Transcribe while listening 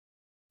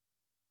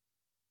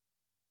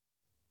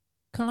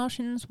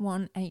Colossians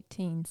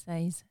 1:18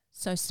 says,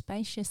 "So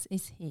spacious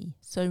is he,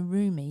 so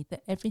roomy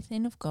that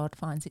everything of God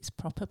finds its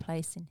proper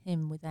place in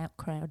him without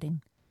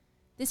crowding."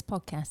 This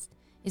podcast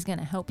is going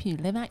to help you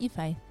live out your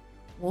faith,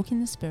 walk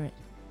in the Spirit,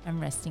 and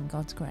rest in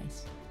God's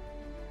grace.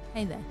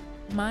 Hey there,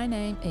 my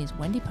name is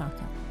Wendy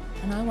Parker,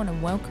 and I want to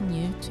welcome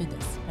you to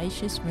the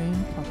Spacious Room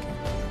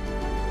podcast.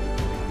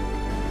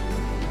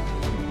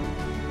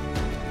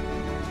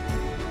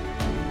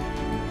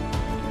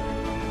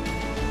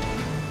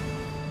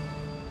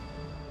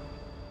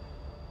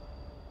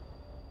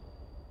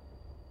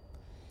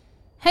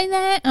 Hey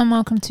there, and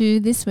welcome to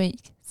this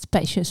week's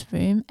Spacious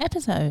Room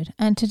episode.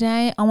 And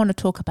today I want to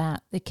talk about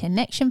the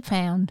connection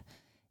found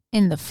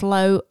in the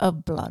flow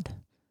of blood.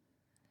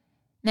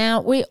 Now,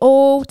 we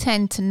all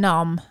tend to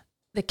numb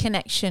the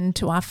connection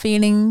to our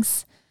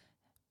feelings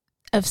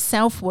of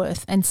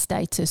self-worth and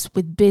status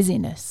with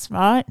busyness,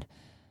 right?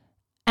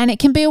 And it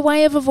can be a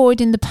way of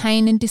avoiding the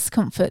pain and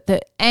discomfort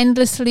that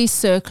endlessly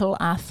circle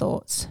our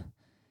thoughts.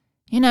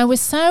 You know, we're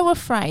so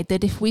afraid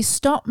that if we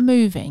stop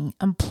moving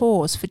and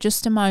pause for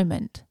just a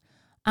moment,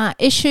 our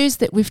issues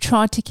that we've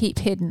tried to keep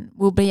hidden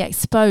will be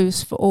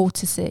exposed for all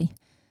to see.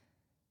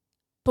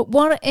 But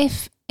what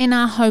if in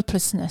our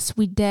hopelessness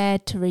we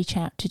dared to reach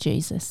out to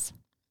Jesus?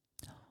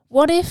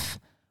 What if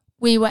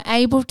we were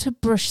able to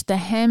brush the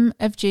hem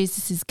of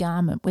Jesus'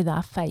 garment with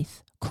our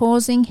faith,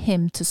 causing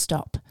him to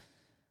stop?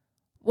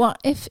 What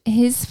if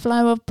his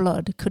flow of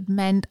blood could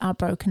mend our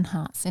broken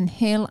hearts and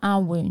heal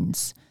our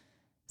wounds,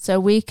 so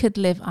we could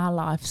live our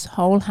lives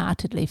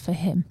wholeheartedly for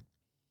him?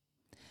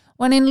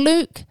 When in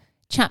Luke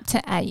chapter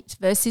 8,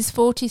 verses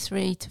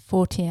 43 to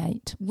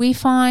 48, we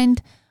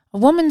find a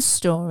woman's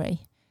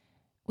story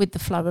with the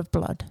flow of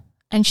blood.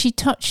 And she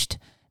touched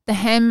the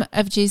hem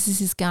of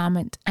Jesus'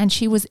 garment and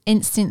she was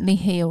instantly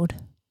healed.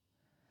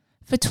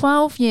 For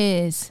 12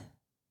 years,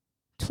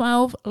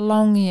 12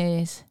 long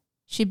years,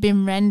 she'd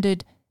been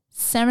rendered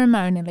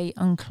ceremonially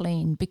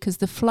unclean because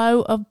the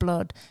flow of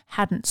blood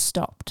hadn't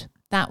stopped.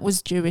 That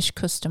was Jewish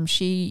custom.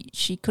 She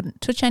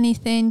couldn't touch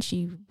anything.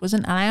 She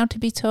wasn't allowed to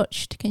be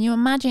touched. Can you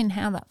imagine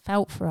how that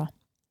felt for her?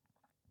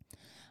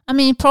 I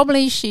mean,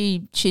 probably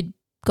she'd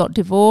got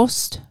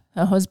divorced.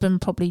 Her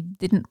husband probably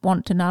didn't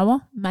want to know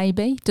her,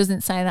 maybe.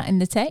 Doesn't say that in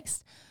the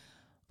text.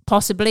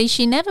 Possibly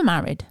she never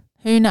married.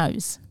 Who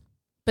knows?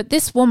 But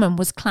this woman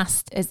was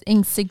classed as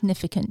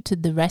insignificant to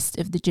the rest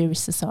of the Jewish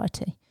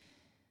society.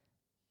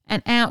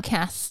 An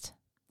outcast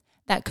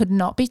that could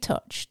not be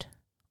touched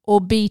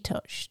or be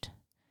touched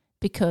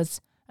because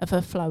of her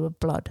flow of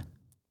blood.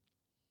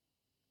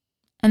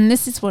 And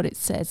this is what it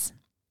says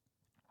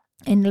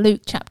in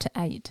Luke chapter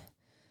 8.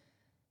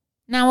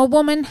 "Now a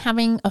woman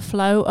having a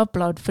flow of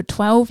blood for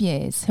 12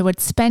 years, who had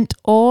spent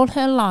all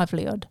her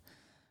livelihood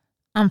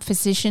and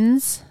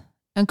physicians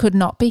and could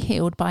not be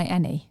healed by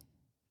any,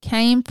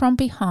 came from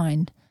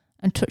behind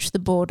and touched the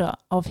border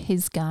of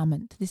his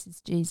garment." This is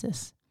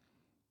Jesus.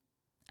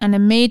 "And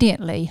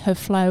immediately her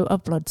flow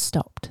of blood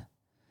stopped.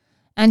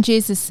 And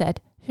Jesus said,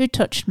 'Who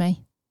touched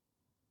me?'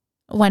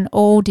 When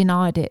all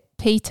denied it,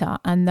 Peter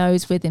and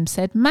those with him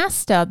said,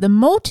 'Master, the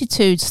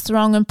multitudes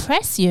throng and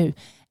press you,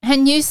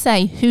 and you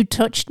say, who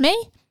touched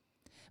me?'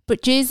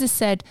 But Jesus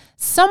said,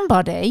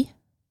 'Somebody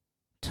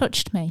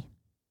touched me,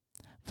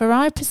 for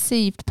I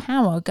perceived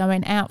power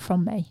going out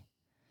from me.'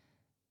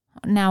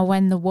 Now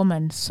when the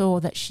woman saw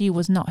that she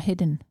was not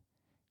hidden,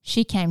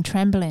 she came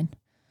trembling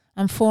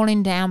and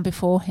falling down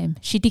before him.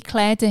 She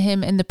declared to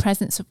him in the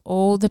presence of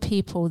all the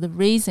people the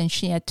reason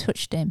she had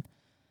touched him,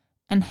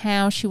 and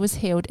how she was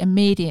healed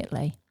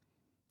immediately.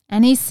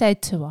 And he said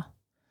to her,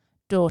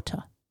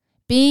 'Daughter,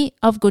 be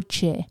of good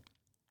cheer.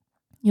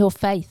 Your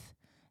faith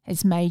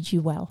has made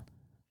you well.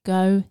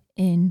 Go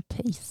in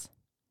peace.'"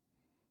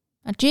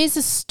 Now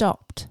Jesus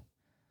stopped,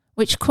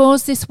 which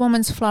caused this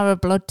woman's flow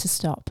of blood to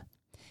stop.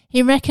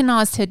 He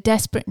recognized her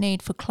desperate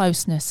need for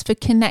closeness, for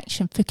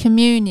connection, for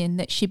communion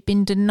that she'd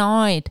been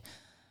denied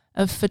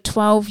of for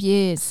 12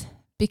 years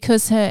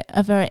because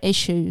of her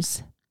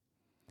issues.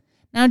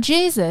 Now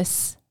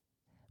Jesus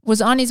was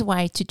on his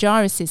way to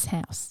Jairus'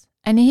 house,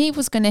 and he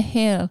was going to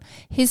heal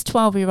his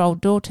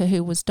 12-year-old daughter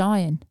who was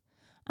dying.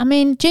 I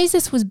mean,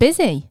 Jesus was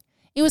busy.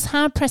 He was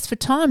hard-pressed for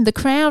time. The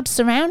crowd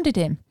surrounded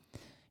him.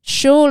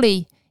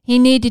 Surely he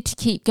needed to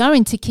keep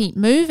going, to keep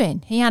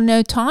moving. He had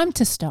no time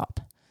to stop.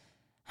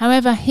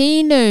 However,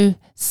 he knew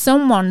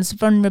someone's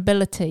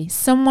vulnerability,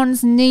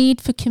 someone's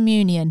need for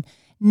communion,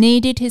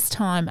 needed his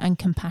time and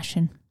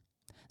compassion.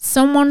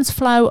 Someone's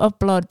flow of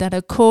blood that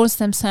had caused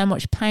them so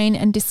much pain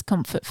and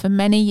discomfort for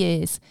many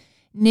years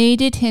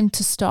needed him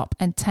to stop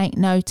and take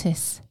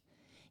notice.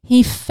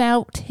 He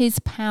felt his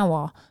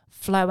power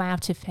flow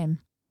out of him,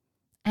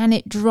 and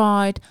it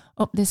dried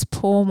up this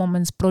poor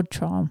woman's blood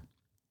trial.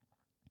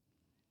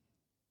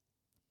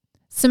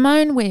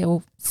 Simone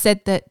Weil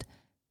said that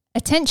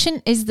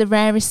attention is the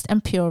rarest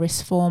and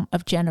purest form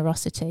of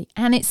generosity,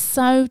 and it's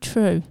so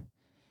true.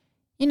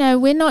 You know,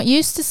 we're not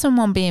used to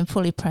someone being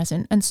fully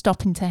present and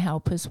stopping to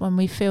help us when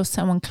we feel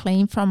so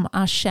unclean from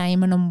our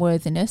shame and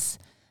unworthiness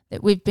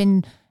that we've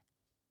been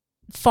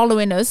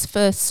following us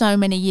for so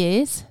many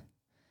years.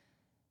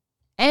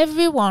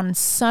 Everyone's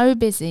so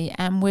busy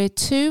and we're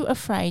too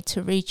afraid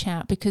to reach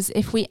out, because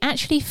if we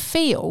actually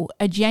feel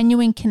a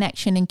genuine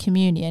connection and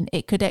communion,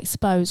 it could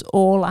expose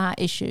all our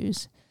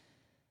issues.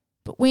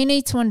 But we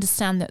need to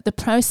understand that the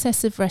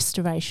process of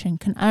restoration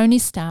can only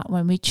start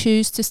when we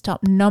choose to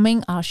stop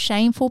numbing our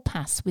shameful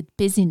past with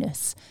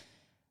busyness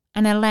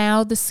and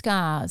allow the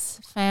scars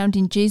found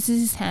in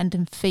Jesus' hand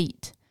and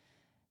feet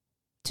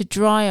to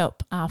dry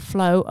up our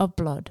flow of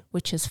blood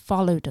which has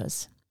followed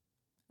us,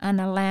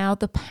 and allow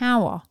the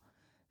power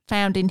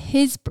found in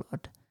his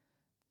blood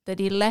that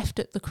he left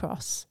at the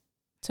cross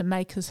to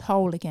make us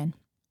whole again.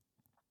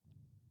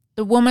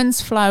 The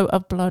woman's flow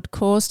of blood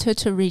caused her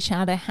to reach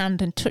out her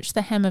hand and touch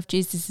the hem of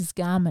Jesus'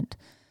 garment,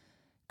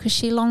 because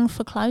she longed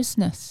for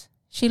closeness.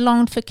 She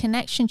longed for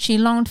connection. She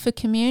longed for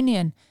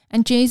communion.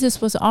 And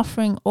Jesus was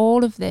offering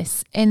all of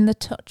this in the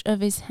touch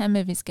of his hem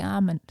of his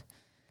garment.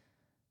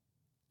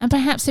 And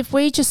perhaps if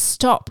we just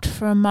stopped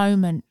for a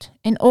moment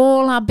in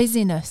all our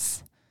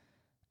busyness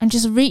and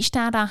just reached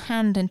out our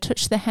hand and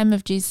touched the hem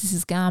of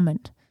Jesus'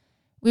 garment,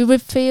 we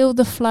would feel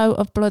the flow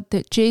of blood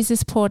that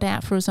Jesus poured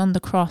out for us on the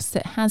cross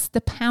that has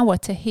the power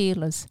to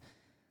heal us.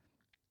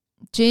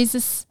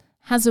 Jesus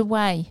has a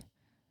way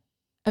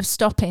of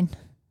stopping,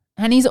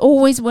 and he's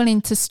always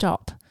willing to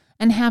stop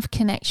and have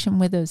connection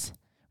with us,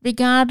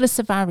 regardless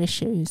of our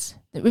issues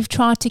that we've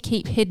tried to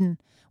keep hidden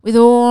with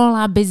all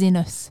our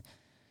busyness.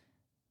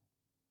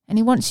 And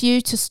he wants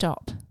you to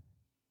stop.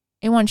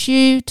 He wants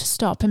you to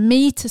stop and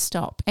me to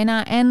stop in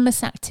our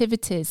endless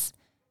activities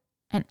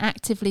and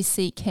actively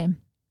seek him.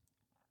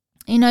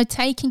 You know,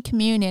 taking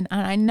communion,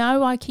 and I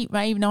know I keep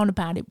raving on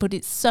about it, but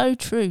it's so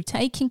true.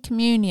 Taking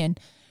communion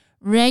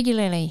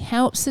regularly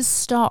helps us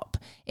stop.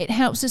 It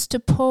helps us to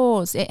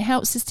pause. It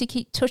helps us to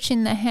keep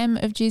touching the hem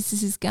of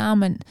Jesus'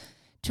 garment,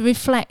 to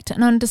reflect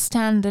and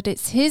understand that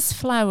it's his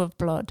flow of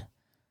blood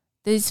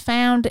that is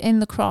found in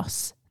the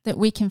cross that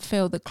we can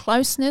feel the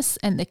closeness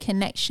and the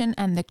connection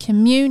and the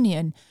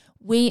communion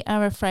we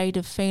are afraid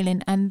of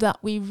feeling and that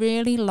we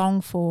really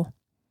long for.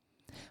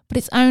 But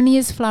it's only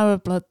his flow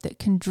of blood that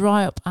can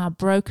dry up our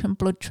broken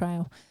blood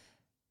trail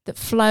that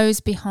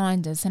flows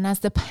behind us and has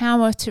the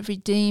power to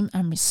redeem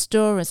and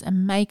restore us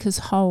and make us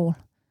whole.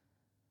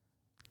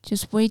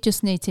 We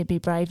just need to be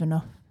brave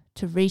enough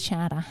to reach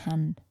out our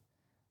hand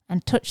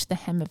and touch the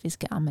hem of his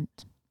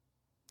garment.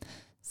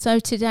 So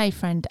today,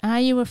 friend,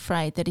 are you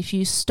afraid that if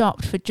you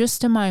stopped for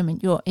just a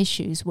moment, your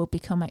issues will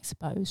become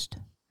exposed?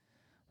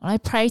 Well, I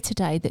pray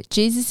today that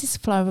Jesus'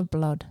 flow of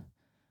blood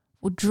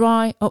will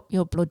dry up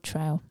your blood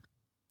trail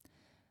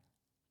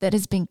that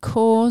has been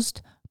caused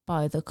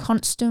by the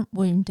constant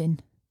wounding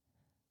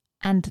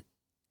and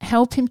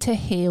help him to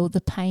heal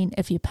the pain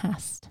of your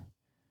past.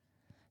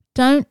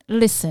 Don't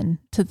listen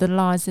to the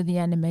lies of the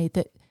enemy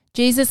that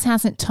Jesus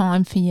hasn't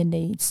time for your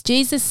needs.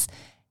 Jesus,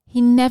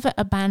 he never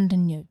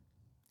abandoned you,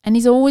 and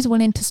he's always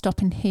willing to stop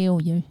and heal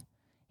you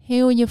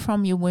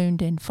from your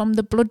wounding, from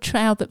the blood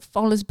trail that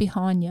follows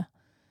behind you.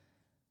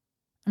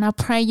 And I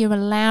pray you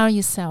allow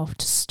yourself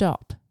to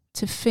stop,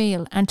 to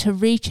feel and to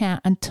reach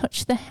out and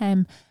touch the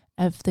hem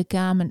of the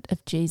garment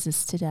of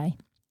Jesus today,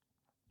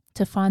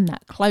 to find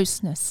that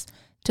closeness,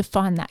 to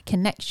find that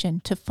connection,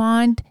 to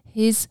find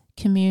his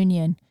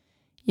communion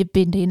you've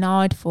been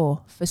denied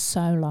for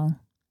so long.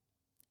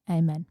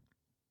 Amen.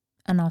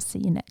 And I'll see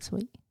you next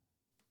week.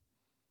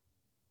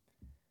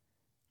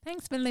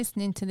 Thanks for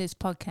listening to this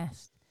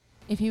podcast.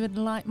 If you would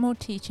like more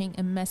teaching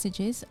and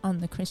messages on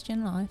the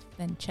Christian life,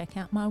 then check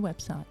out my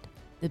website,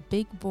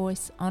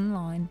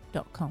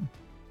 thebigvoiceonline.com.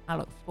 I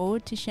look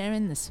forward to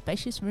sharing the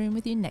spacious room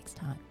with you next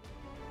time.